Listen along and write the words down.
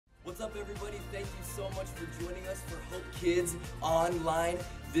up, everybody? Thank you so much for joining us for Hope Kids Online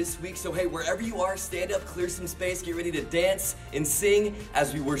this week. So hey, wherever you are, stand up, clear some space, get ready to dance and sing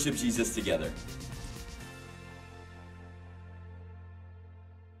as we worship Jesus together.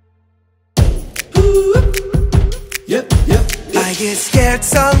 Yep. I get scared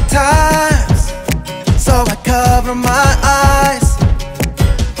sometimes, so I cover my eyes.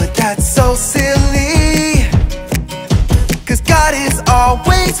 But that's so silly, 'cause God is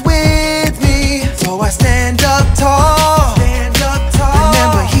always with me. So I stand up tall,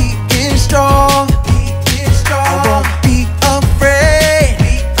 remember He is strong. I won't be afraid,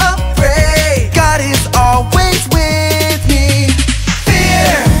 God is always with me.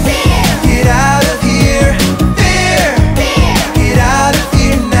 Fear, get out of here. Fear, get out of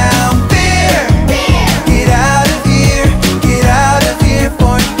here now. Fear, get out of here. Get out of here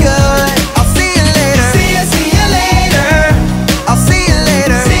for good. I'll see you later. See you later. I'll see you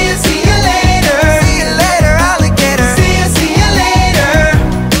later. See you later. See you later, alligator. See you later.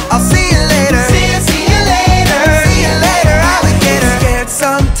 I'll see you later. See you later. See you later, alligator. Scared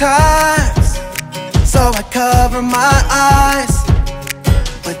sometimes, so I cover my eyes.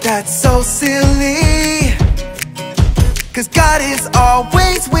 But that's so silly, 'cause God is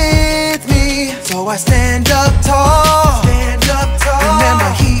always with me. So I stand up tall,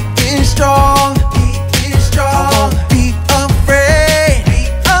 remember He is strong. I won't be afraid,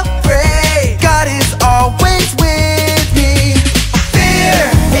 God is always with me. Fear,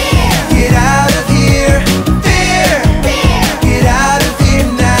 get out of here. Fear, get out of here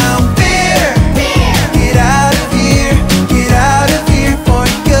now. Fear, get out of here. Get out of here for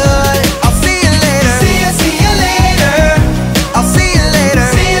good. I'll see you later. See you later. I'll see you later.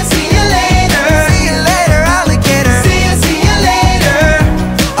 See you later. See you later, alligator. See you later.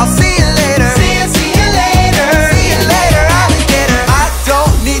 I'll see you later. See you later. See you later, alligator. I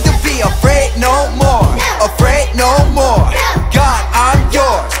don't need to be afraid no more. Afraid no more. God, I'm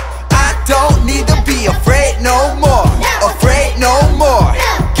yours. I don't need to be afraid no more. Afraid no more.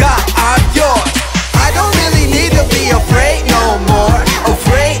 God, I'm yours. I don't really need to be afraid no more.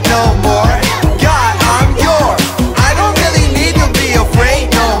 Afraid no more. God, I'm yours. I don't really need to be afraid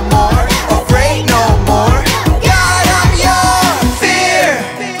no more. Afraid no more. God, I'm yours. Fear,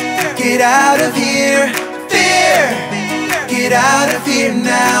 get out of here. Fear, get out of here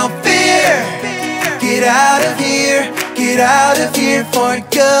now. Fear, get out of here. Get out of here for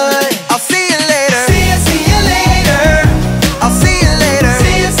good. I'll see you later. See you later. I'll see you later.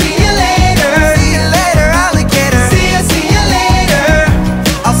 See you later. See you later, alligator. See you later.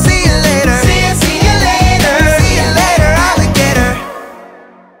 I'll see you later. See you later. See you later, alligator.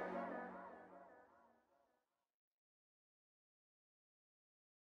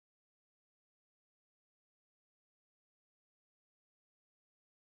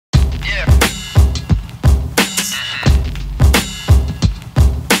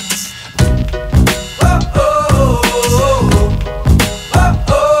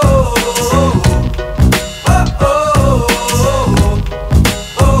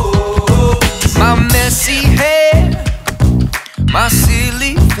 My messy hair, my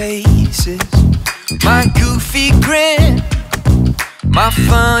silly faces, my goofy grin, my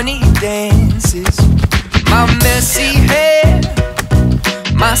funny dances. My messy hair,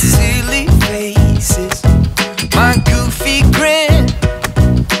 my silly faces, my goofy grin,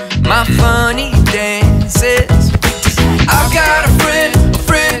 my funny dances. I've got a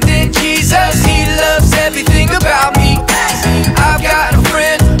friend in Jesus. He loves everything about me. I've got a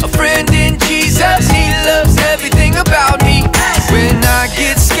friend in Jesus. He loves everything about me. When I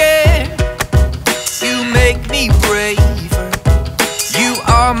get scared, you make me braver. You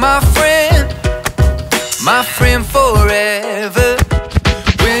are my friend forever.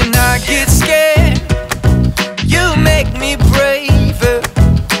 When I get scared, you make me braver.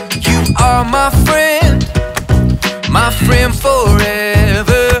 You are my friend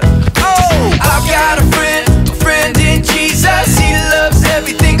forever. Oh, I've got a friend in Jesus. He loves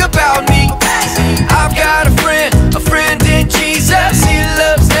everything about me. I've got a friend in Jesus. He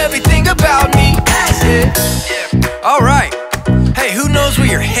loves everything about me. Yeah. All right. Hey, who knows where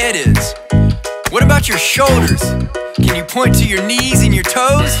your head is? What about your shoulders? Can you point to your knees and your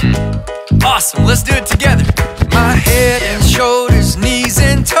toes? Awesome, let's do it together. My head and shoulders, knees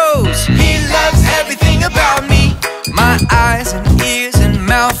and toes. He loves everything about me. My eyes and ears and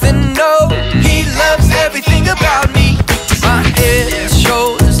mouth and nose. He loves everything about me. My head and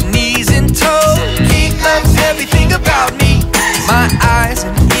shoulders, knees and toes. He loves everything about me. My eyes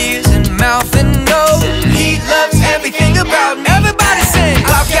and ears and mouth and nose. He loves everything about me. Everybody sing.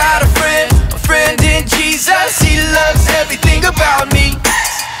 I've got a friend in Jesus. He loves everything about me.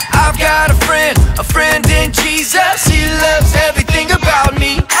 I've a friend in Jesus. He loves everything about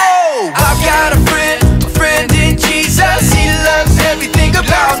me. Oh, I've got a friend in Jesus. He loves everything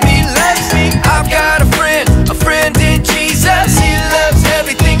about me, loves me. I've got a friend in Jesus. He loves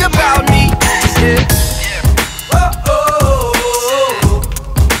everything about me. Yeah.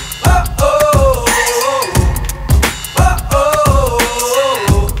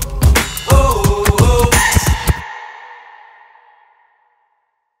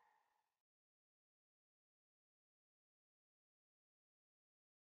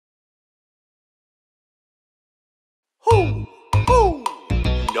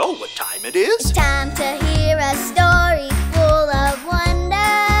 You know what time it is? It's time to hear a story full of wonder.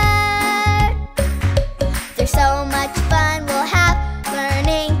 There's so much fun we'll have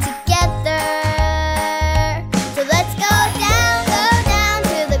learning together. So let's go down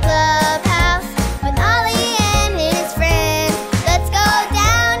to the clubhouse with Ollie and his friends. Let's go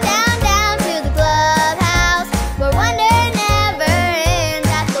down to the clubhouse where wonder never ends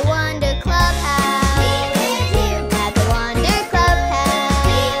at the Wonder Clubhouse. Meet with you at the Wonder Clubhouse.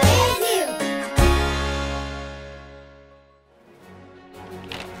 Meet with you.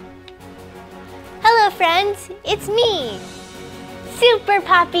 Hello friends, it's me, Super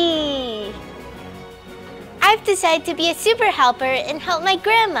Poppy. I've decided to be a super helper and help my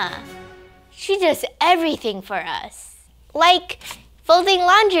grandma. She does everything for us, like folding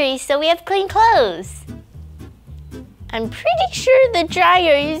laundry so we have clean clothes. I'm pretty sure the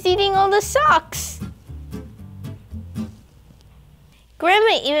dryer is eating all the socks.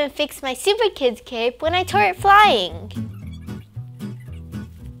 Grandma even fixed my Super Kids cape when I tore it flying.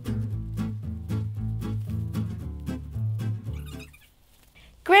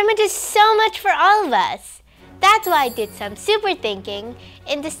 Grandma does so much for all of us. That's why I did some super thinking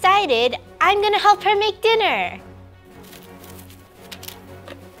and decided I'm gonna help her make dinner.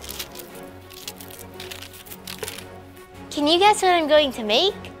 Can you guess what I'm going to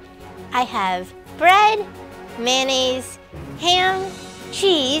make? I have bread, mayonnaise, ham,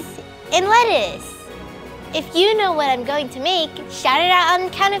 cheese, and lettuce. If you know what I'm going to make, shout it out on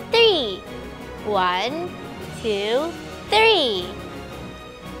the count of 3. 1, 2, 3.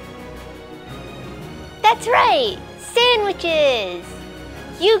 That's right, sandwiches!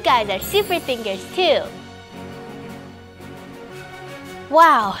 You guys are super thinkers too.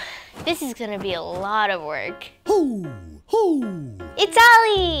 Wow, this is gonna be a lot of work. Hoo, hoo. It's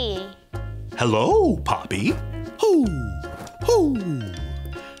Ollie! Hello, Poppy. Hoo, hoo.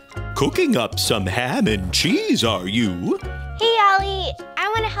 Cooking up some ham and cheese, are you? Hey Ollie,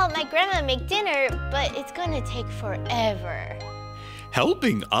 I wanna help my grandma make dinner, but it's gonna take forever.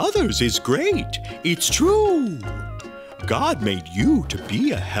 Helping others is great. It's true. God made you to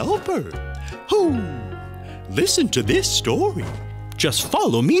be a helper. Hoo. Listen to this story. Just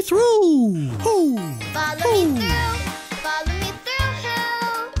follow me through. Hoo. Follow me through,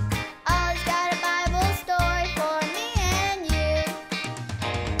 Ollie's got a Bible story for me and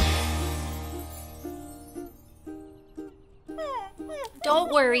you.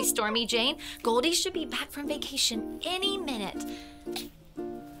 Don't worry, Stormy Jane. Goldie should be back from vacation any minute.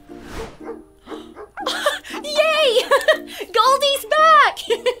 Yay! Goldie's back!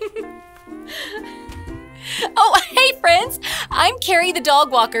 Oh, hey friends! I'm Carrie the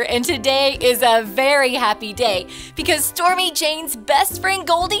dog walker, and today is a very happy day because Stormy Jane's best friend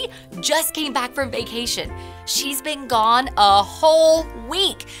Goldie just came back from vacation. She's been gone a whole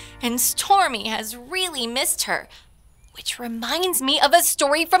week, and Stormy has really missed her. Which reminds me of a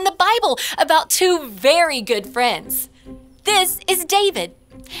story from the Bible about 2 very good friends. This is David,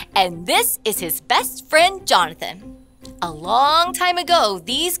 and this is his best friend Jonathan. A long time ago,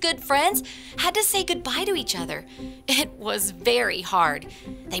 these good friends had to say goodbye to each other. It was very hard.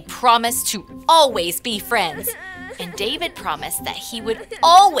 They promised to always be friends, and David promised that he would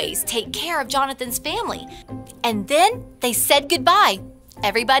always take care of Jonathan's family. And then they said goodbye.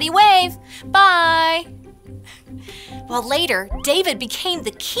 Everybody wave. Bye. Well, later, David became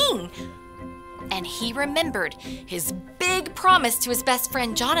the king, and he remembered his big promise to his best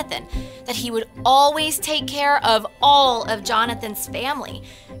friend Jonathan that he would always take care of all of Jonathan's family.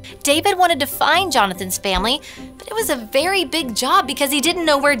 David wanted to find Jonathan's family, but it was a very big job because he didn't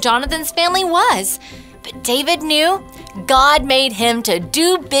know where Jonathan's family was. But David knew God made him to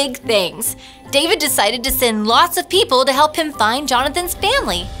do big things. David decided to send lots of people to help him find Jonathan's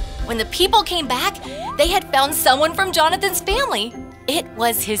family. When the people came back, they had found someone from Jonathan's family. It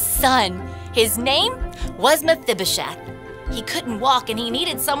was his son. His name was Mephibosheth. He couldn't walk and he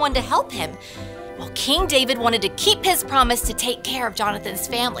needed someone to help him. Well, King David wanted to keep his promise to take care of Jonathan's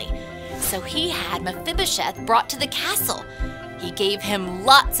family. So he had Mephibosheth brought to the castle. He gave him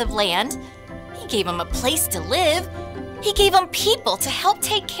lots of land. He gave him a place to live. He gave him people to help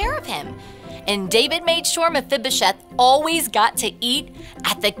take care of him. And David made sure Mephibosheth always got to eat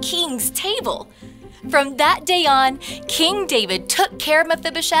at the king's table. From that day on, King David took care of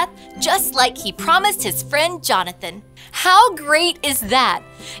Mephibosheth just like he promised his friend Jonathan. How great is that?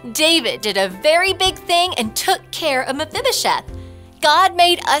 David did a very big thing and took care of Mephibosheth. God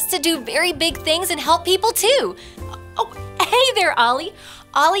made us to do very big things and help people too. Oh, hey there, Ollie.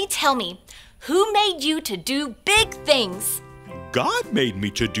 Ollie, tell me, who made you to do big things? God made me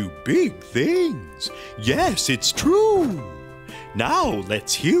to do big things. Yes, it's true. Now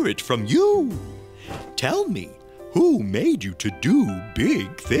let's hear it from you. Tell me, who made you to do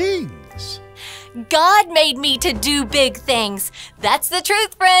big things? God made me to do big things. That's the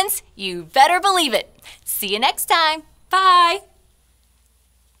truth, friends. You better believe it. See you next time. Bye.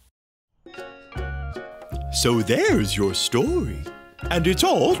 So there's your story, and it's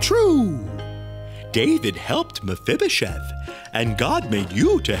all true. David helped Mephibosheth, and God made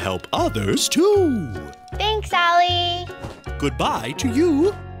you to help others too. Thanks, Ollie. Goodbye to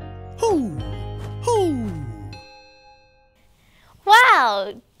you. Hoo, hoo.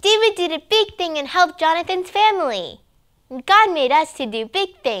 Wow, David did a big thing and helped Jonathan's family. God made us to do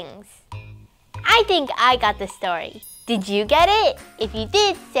big things. I think I got the story. Did you get it? If you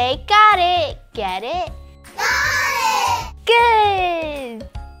did, say got it. Get it? Got it! Good!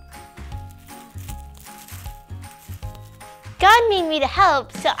 God made me to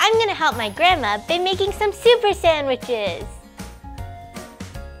help, so I'm gonna help my grandma by making some super sandwiches.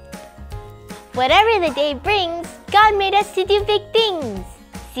 Whatever the day brings, God made us to do big things.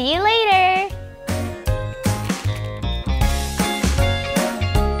 See you later!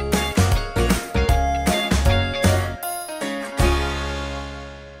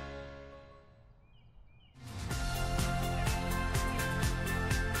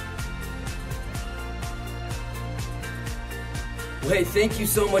 Well, hey, thank you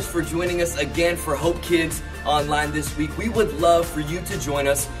so much for joining us again for Hope Kids Online this week. We would love for you to join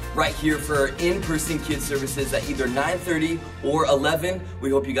us right here for our in-person kids services at either 9:30 or 11. We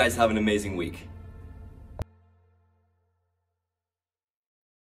hope you guys have an amazing week.